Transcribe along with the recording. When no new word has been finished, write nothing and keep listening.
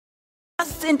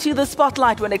forced into the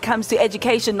spotlight when it comes to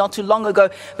education not too long ago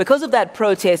because of that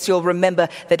protest, you'll remember,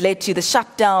 that led to the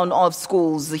shutdown of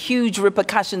schools, the huge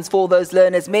repercussions for those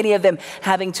learners, many of them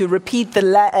having to repeat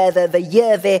the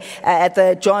year there at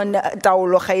the John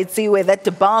Taolo Kgaetsi, where that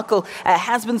debacle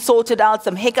has been sorted out,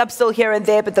 some hiccups still here and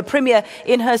there, but the Premier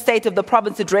in her State of the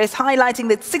Province address highlighting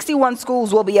that 61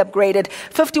 schools will be upgraded,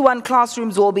 51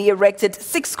 classrooms will be erected,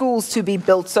 6 schools to be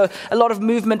built, so a lot of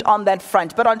movement on that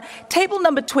front. But on table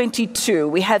number 22,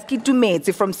 we have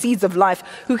Kitumetse from Seeds of Life,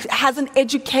 who has an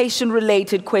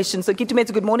education-related question. So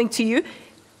Kitumetse, good morning to you.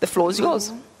 The floor is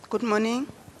yours. Good morning,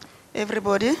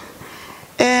 everybody.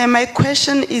 My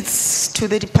question is to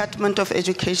the Department of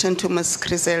Education, to Ms.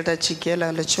 Grizelda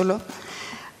Cjiekella-Lecholo.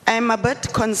 I'm a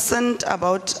bit concerned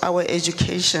about our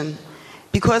education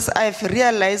because I've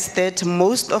realized that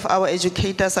most of our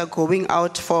educators are going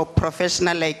out for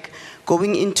professional, like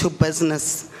going into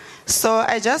business. So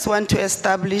I just want to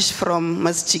establish from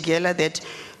Ms. Cjiekella that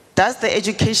does the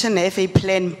education have a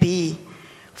plan B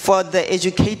for the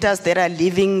educators that are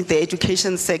leaving the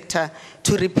education sector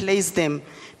to replace them?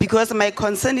 Because my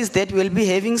concern is that we'll be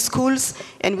having schools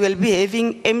and we'll be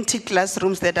having empty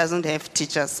classrooms that doesn't have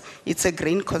teachers. It's a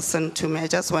great concern to me. I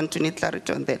just want to need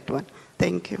clarity on that one.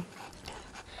 Thank you.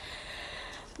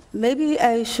 Maybe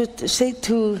I should say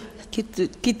to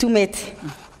Kitumetse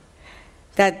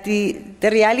that the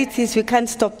reality is we can't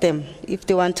stop them if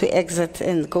they want to exit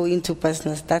and go into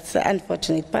business. That's the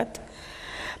unfortunate part.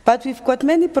 But we've got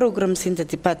many programs in the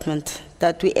department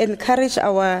that we encourage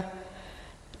our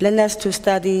learners to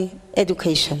study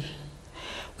education.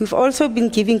 We've also been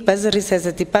giving bursaries as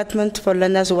a department for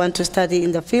learners who want to study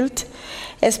in the field,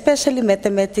 especially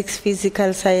mathematics,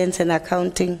 physical science, and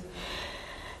accounting.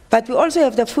 But we also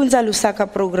have the Funza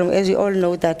Lusaka program, as you all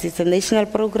know, that it's a national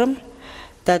program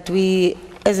that we,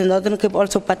 as a Northern Cape,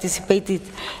 also participated.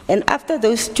 And after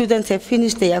those students have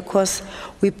finished their course,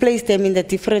 we place them in the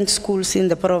different schools in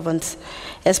the province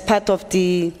as part of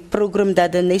the program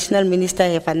that the national minister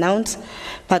have announced.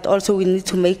 But also we need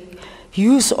to make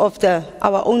use of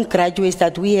our own graduates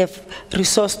that we have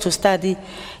resourced to study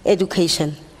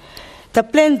education. The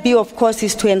plan B, of course,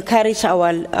 is to encourage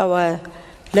our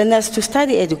learners to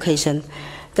study education.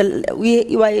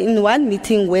 We were in one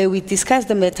meeting where we discussed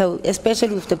the matter,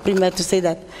 especially with the Premier, to say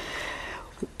that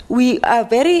we are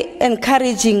very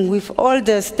encouraging with all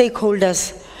the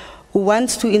stakeholders who want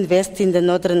to invest in the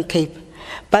Northern Cape.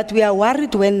 But we are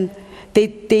worried when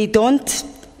they don't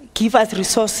give us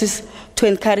resources to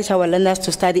encourage our learners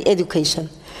to study education.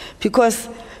 Because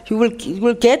you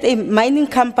will get a mining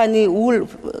company who will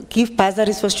give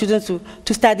bursaries for students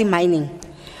to study mining.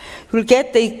 We'll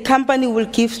get a company who will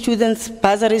give students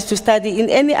bursaries to study in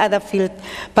any other field,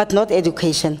 but not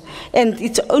education. And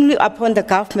it's only upon the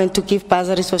government to give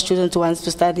bursaries for students who want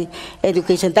to study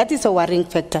education. That is a worrying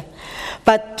factor.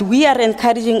 But we are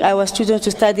encouraging our students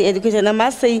to study education. I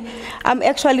must say, I'm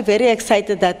actually very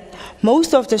excited that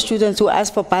most of the students who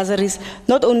ask for bursaries,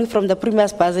 not only from the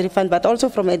Premier's Bursary Fund, but also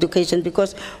from education,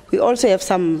 because we also have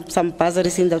some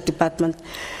bursaries in the department,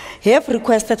 have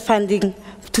requested funding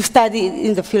to study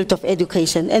in the field of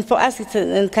education. And for us, it's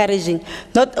encouraging,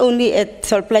 not only at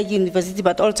Solplaatje University,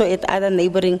 but also at other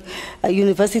neighboring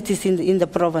universities in the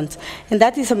province. And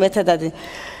that is a matter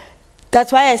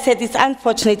that's why I said it's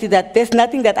unfortunate that there's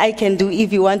nothing that I can do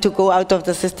if you want to go out of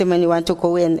the system and you want to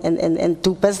go and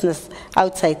do business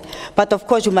outside. But of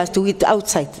course, you must do it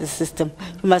outside the system.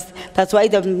 That's why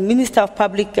the Minister of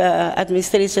Public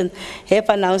Administration have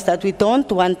announced that we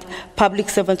don't want public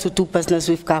servants to do business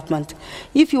with government.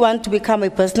 If you want to become a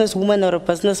businesswoman or a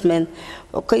businessman,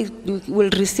 okay, you will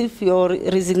receive your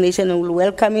resignation and will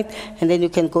welcome it, and then you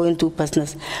can go and do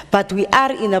business. But we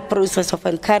are in a process of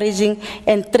encouraging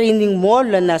and training more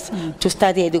learners to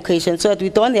study education so that we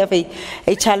don't have a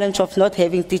challenge of not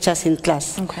having teachers in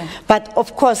class. Okay. But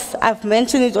of course, I've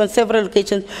mentioned it on several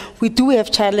occasions, we do have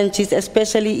challenges,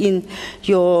 especially in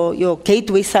your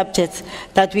gateway subjects,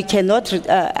 that we cannot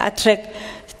attract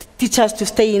teachers to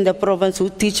stay in the province who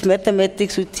teach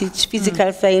mathematics, who teach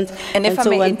physical science. And if I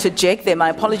may interject there, my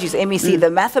apologies, MEC, the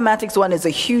mathematics one is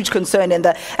a huge concern. In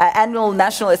the annual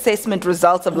national assessment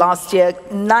results of last year,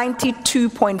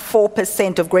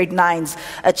 92.4% of grade 9s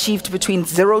achieved between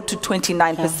 0 to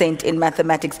 29% in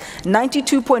mathematics.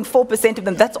 92.4% of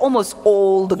them, that's almost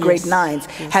all the grade 9s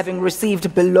having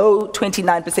received below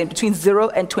 29%, between 0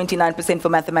 and 29% for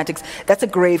mathematics. That's a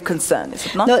grave concern, is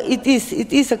it not? No, it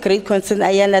is a great concern,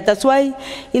 Ayanda. That's why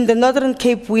in the Northern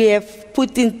Cape we have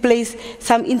put in place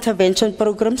some intervention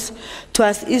programs to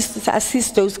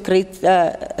assist those grade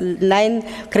 9,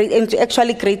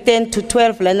 actually grade 10 to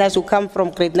 12 learners who come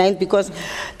from grade 9, because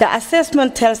the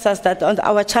assessment tells us that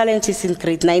our challenge is in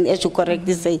grade 9, as you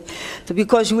correctly say. So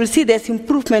because you will see there's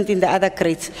improvement in the other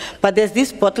grades, but there's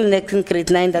this bottleneck in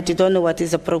grade 9 that you don't know what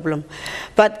is the problem.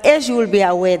 But as you will be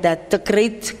aware that the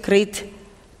grade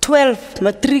 12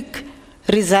 matric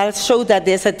results show that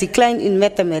there's a decline in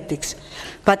mathematics,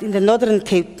 but in the Northern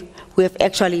Cape, we have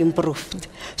actually improved.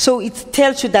 So it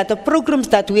tells you that the programs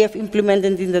that we have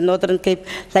implemented in the Northern Cape,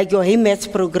 like your Hey Maths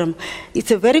program, it's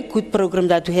a very good program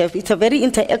that we have. It's a very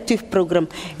interactive program,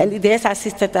 and it has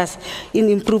assisted us in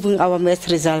improving our maths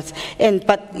results.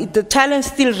 But the challenge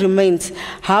still remains,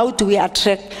 how do we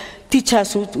attract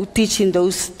teachers who teach in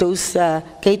those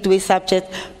gateway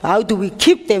subjects? How do we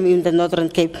keep them in the Northern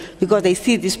Cape? Because they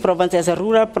see this province as a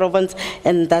rural province,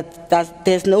 and that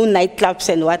there's no nightclubs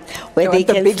and where they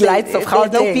can big lights of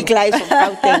Gauteng. There's no big lights of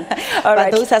Gauteng. All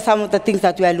right. But those are some of the things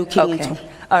that we are looking into.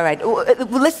 All right, well,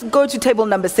 let's go to table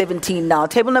number 17 now.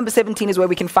 Table number 17 is where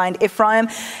we can find Ephraim.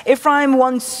 Ephraim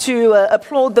wants to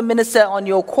applaud the minister on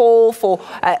your call for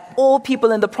all people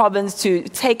in the province to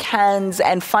take hands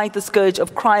and fight the scourge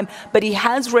of crime, but he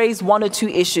has raised one or two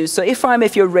issues. So Ephraim,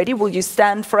 if you're ready, will you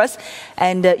stand for us?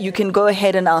 And you can go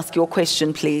ahead and ask your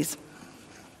question, please.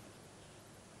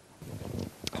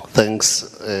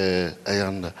 Thanks,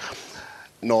 Ayanda.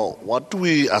 No, what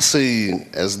we are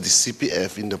saying as the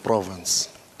CPF in the province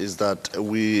is that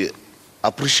we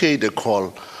appreciate the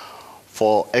call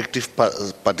for active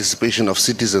participation of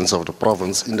citizens of the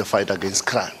province in the fight against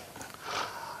crime.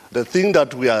 The thing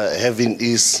that we are having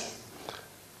is,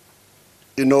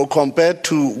 compared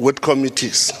to ward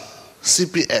committees,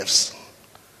 CPFs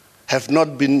have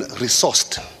not been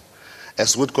resourced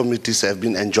as ward committees have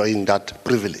been enjoying that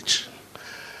privilege.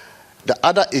 The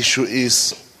other issue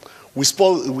is, we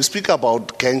speak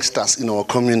about gangsters in our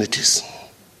communities.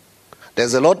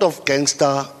 There's a lot of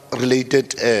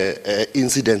gangster-related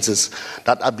incidences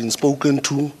that have been spoken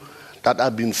to, that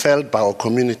have been felt by our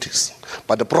communities.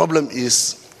 But the problem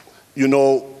is,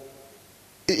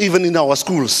 even in our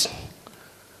schools,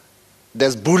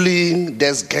 there's bullying,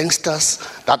 there's gangsters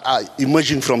that are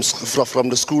emerging from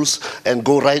the schools and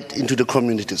go right into the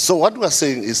communities. So what we're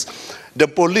saying is, the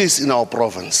police in our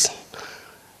province,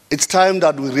 it's time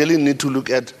that we really need to look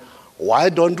at, why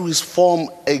don't we form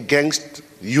a gangster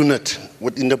unit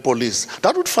within the police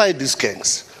that would fight these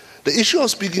gangs? The issue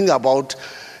of speaking about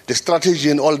the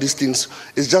strategy and all these things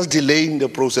is just delaying the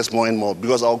process more and more,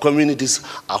 because our communities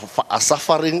are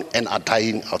suffering and are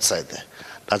dying outside there.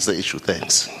 That's the issue.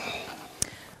 Thanks.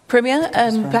 Premier,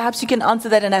 perhaps you can answer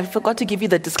that, and I forgot to give you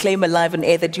the disclaimer live on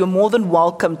air that you're more than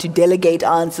welcome to delegate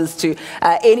answers to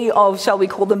any of, shall we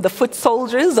call them, the foot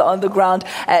soldiers on the ground,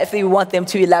 if they want them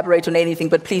to elaborate on anything,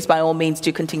 but please, by all means,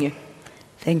 do continue.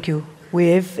 Thank you. We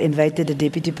have invited the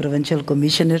Deputy Provincial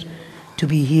Commissioner to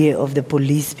be here of the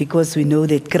police, because we know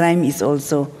that crime is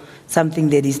also something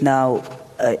that is now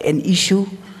an issue,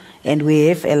 and we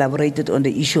have elaborated on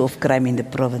the issue of crime in the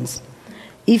province.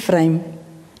 Ephraim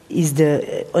is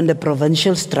on the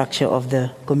provincial structure of the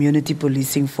Community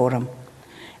Policing Forum,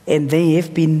 and they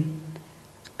have been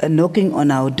knocking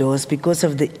on our doors because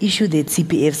of the issue that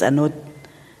CPFs are not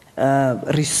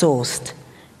resourced.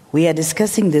 We are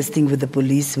discussing this thing with the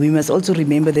police. We must also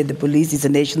remember that the police is a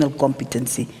national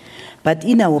competency. But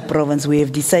in our province, we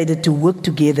have decided to work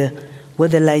together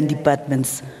with the line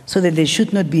departments so that there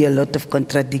should not be a lot of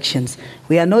contradictions.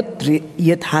 We are not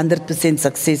yet 100%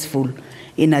 successful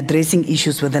in addressing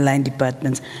issues with the line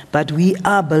departments, but we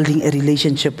are building a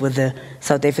relationship with the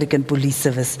South African Police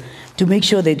Service to make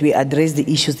sure that we address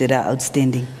the issues that are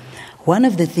outstanding. One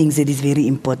of the things that is very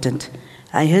important,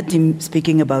 I heard him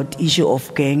speaking about issue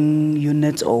of gang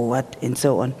units or what and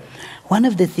so on. One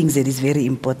of the things that is very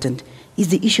important is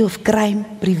the issue of crime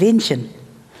prevention.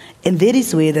 And that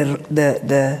is where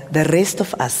the rest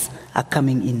of us are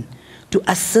coming in, to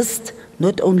assist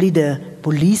not only the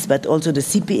police but also the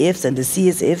CPFs and the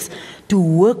CSFs to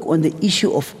work on the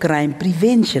issue of crime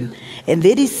prevention. And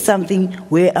that is something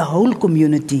where a whole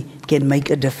community can make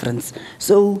a difference.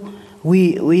 So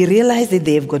we realize that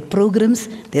they have got programs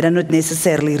that are not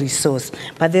necessarily resourced,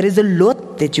 but there is a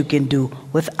lot that you can do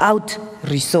without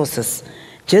resources,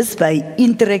 just by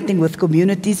interacting with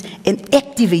communities and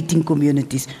activating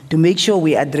communities to make sure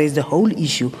we address the whole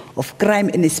issue of crime,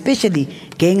 and especially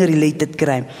gang-related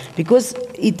crime. Because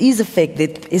it is a fact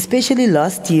that, especially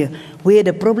last year, we had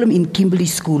a problem in Kimberley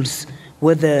schools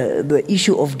with the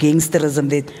issue of gangsterism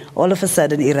that all of a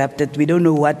sudden erupted. We don't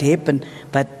know what happened,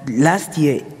 but last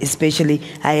year especially,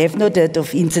 I have not heard of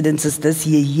incidences this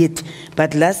year yet,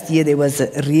 but last year there was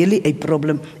really a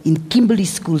problem in Kimberley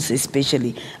schools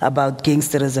especially about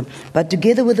gangsterism. But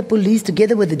together with the police,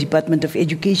 together with the Department of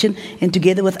Education, and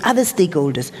together with other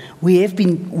stakeholders, we have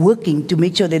been working to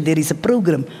make sure that there is a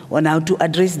program on how to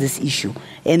address this issue.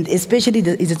 And especially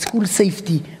the school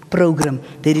safety program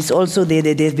that is also there,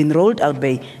 that has been rolled out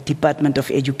by Department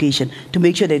of Education to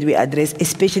make sure that we address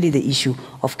especially the issue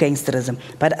of gangsterism.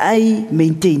 But I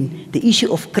maintain the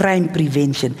issue of crime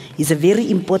prevention is a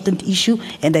very important issue,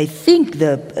 and I think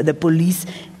the police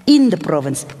in the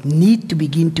province need to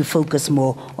begin to focus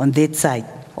more on that side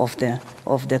of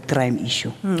the crime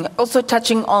issue. Also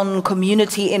touching on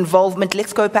community involvement,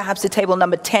 let's go perhaps to table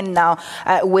number 10 now,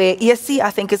 where ESC,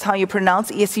 I think is how you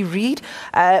pronounce, ESC Reid,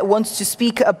 wants to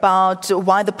speak about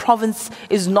why the province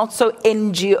is not so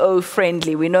NGO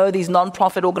friendly. We know these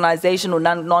non-profit organizations or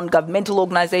non-governmental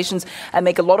organizations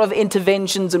make a lot of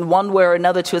interventions in one way or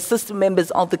another to assist members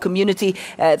of the community.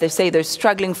 They say they're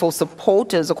struggling for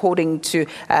supporters, according to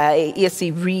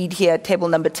ESC Reid here at table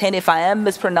number 10. If I am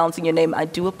mispronouncing your name, I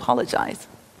do apologize.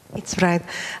 It's right.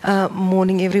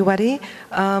 Morning, everybody.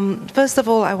 First of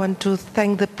all, I want to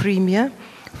thank the Premier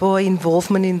for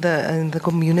involvement in the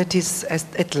communities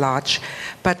at large.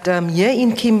 But here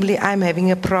in Kimberley, I'm having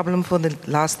a problem for the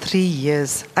last 3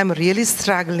 years. I'm really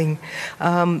struggling.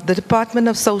 The Department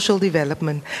of Social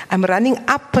Development, I'm running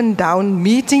up and down,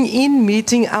 meeting in,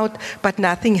 meeting out, but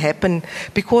nothing happened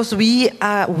because we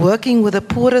are working with the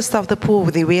poorest of the poor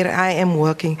where I am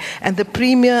working. And the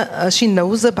Premier, she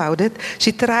knows about it.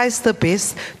 She tries her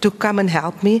best to come and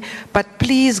help me. But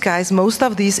please, guys, most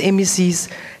of these MECs,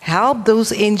 help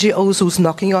those NGOs who's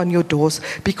knocking on your doors,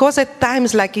 because at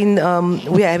times, like in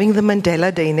we're having the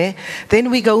Mandela Day,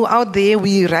 then we go out there,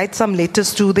 we write some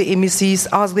letters to the MECs,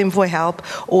 ask them for help,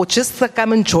 or just to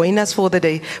come and join us for the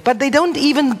day. But they don't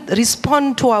even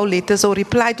respond to our letters or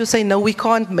reply to say, no, we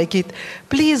can't make it.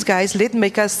 Please, guys, let's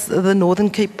make us the Northern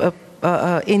Cape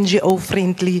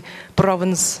NGO-friendly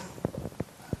province.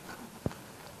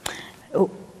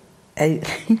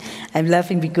 I'm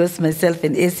laughing because myself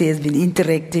and Essie has been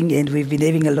interacting, and we've been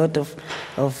having a lot of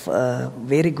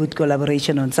very good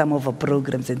collaboration on some of our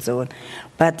programs and so on.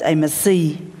 But I must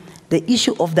say, the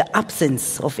issue of the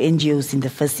absence of NGOs in the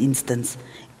first instance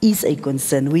is a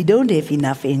concern. We don't have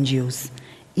enough NGOs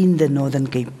in the Northern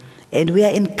Cape, and we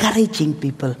are encouraging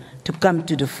people to come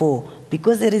to the fore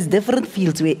because there is different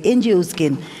fields where NGOs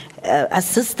can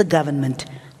assist the government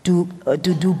to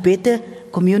do better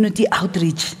community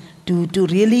outreach, to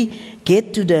really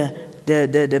get to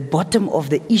the bottom of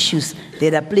the issues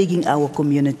that are plaguing our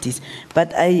communities.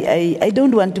 But I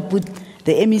don't want to put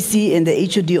the MEC and the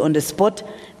HOD on the spot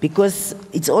because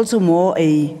it's also more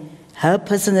her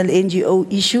personal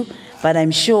NGO issue, but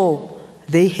I'm sure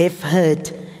they have heard.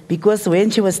 Because when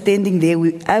she was standing there,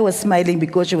 I was smiling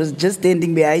because she was just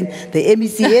standing behind the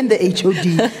MEC and the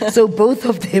HOD. So both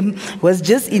of them was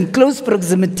just in close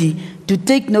proximity to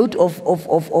take note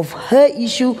of her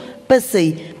issue per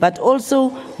se, but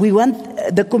also we want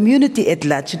the community at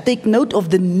large to take note of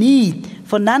the need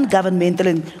for non-governmental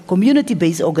and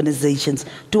community-based organizations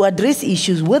to address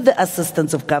issues with the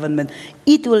assistance of government.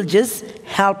 It will just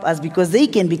help us because they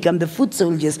can become the foot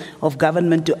soldiers of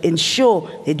government to ensure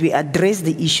that we address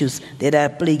the issues that are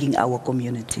plaguing our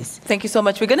communities. Thank you so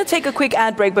much. We're going to take a quick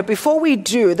ad break, but before we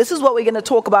do, this is what we're going to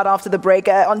talk about after the break.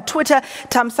 On Twitter,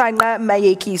 Tamsanga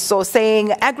Mayeki saw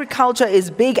saying agriculture is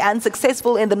big and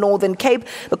successful in the Northern Cape.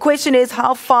 The question is,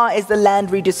 how far is the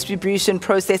land redistribution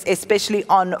process, especially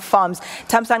on farms?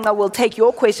 Tamsanga will take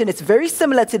your question. It's very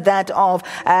similar to that of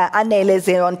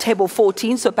Aneleze on table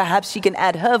 14, so perhaps she can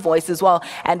add her voice as well,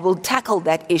 and we'll tackle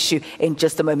that issue in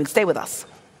just a moment. Stay with us.